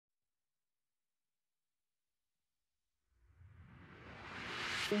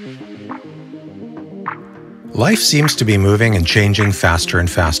Life seems to be moving and changing faster and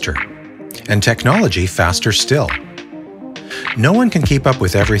faster, and technology faster still. No one can keep up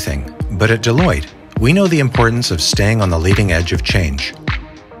with everything, but at Deloitte, we know the importance of staying on the leading edge of change.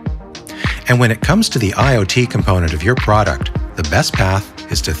 And when it comes to the IoT component of your product, the best path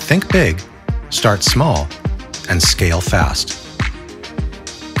is to think big, start small, and scale fast.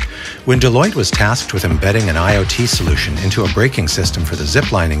 When Deloitte was tasked with embedding an IoT solution into a braking system for the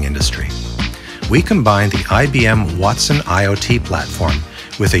ziplining industry, we combined the IBM Watson IoT platform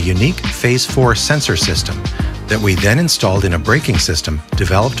with a unique Phase 4 sensor system that we then installed in a braking system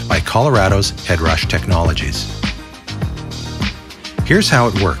developed by Colorado's Headrush Technologies. Here's how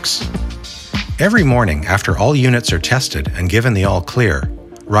it works. Every morning after all units are tested and given the all clear,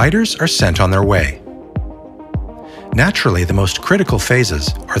 riders are sent on their way. Naturally, the most critical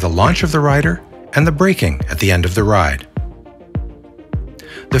phases are the launch of the rider and the braking at the end of the ride.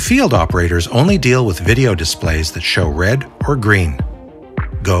 The field operators only deal with video displays that show red or green,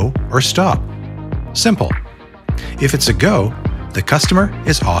 go or stop. Simple. If it's a go, the customer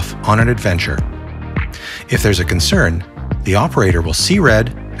is off on an adventure. If there's a concern, the operator will see red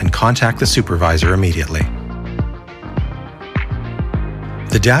and contact the supervisor immediately.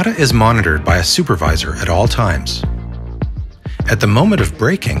 The data is monitored by a supervisor at all times. At the moment of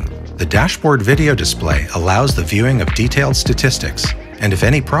braking, the dashboard video display allows the viewing of detailed statistics, and if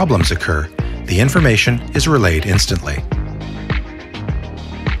any problems occur, the information is relayed instantly.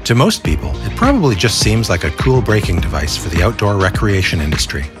 To most people, it probably just seems like a cool braking device for the outdoor recreation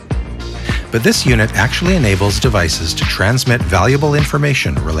industry. But this unit actually enables devices to transmit valuable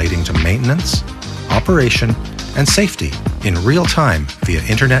information relating to maintenance, operation, and safety in real time via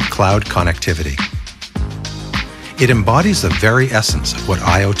internet cloud connectivity. It embodies the very essence of what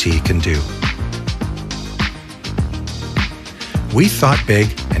IoT can do. We thought big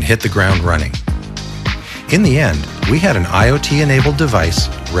and hit the ground running. In the end, we had an IoT-enabled device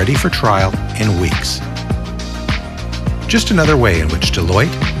ready for trial in weeks. Just another way in which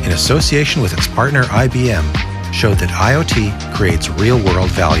Deloitte, in association with its partner IBM, showed that IoT creates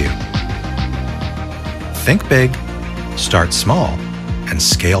real-world value. Think big, start small, and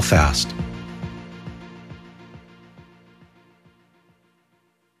scale fast.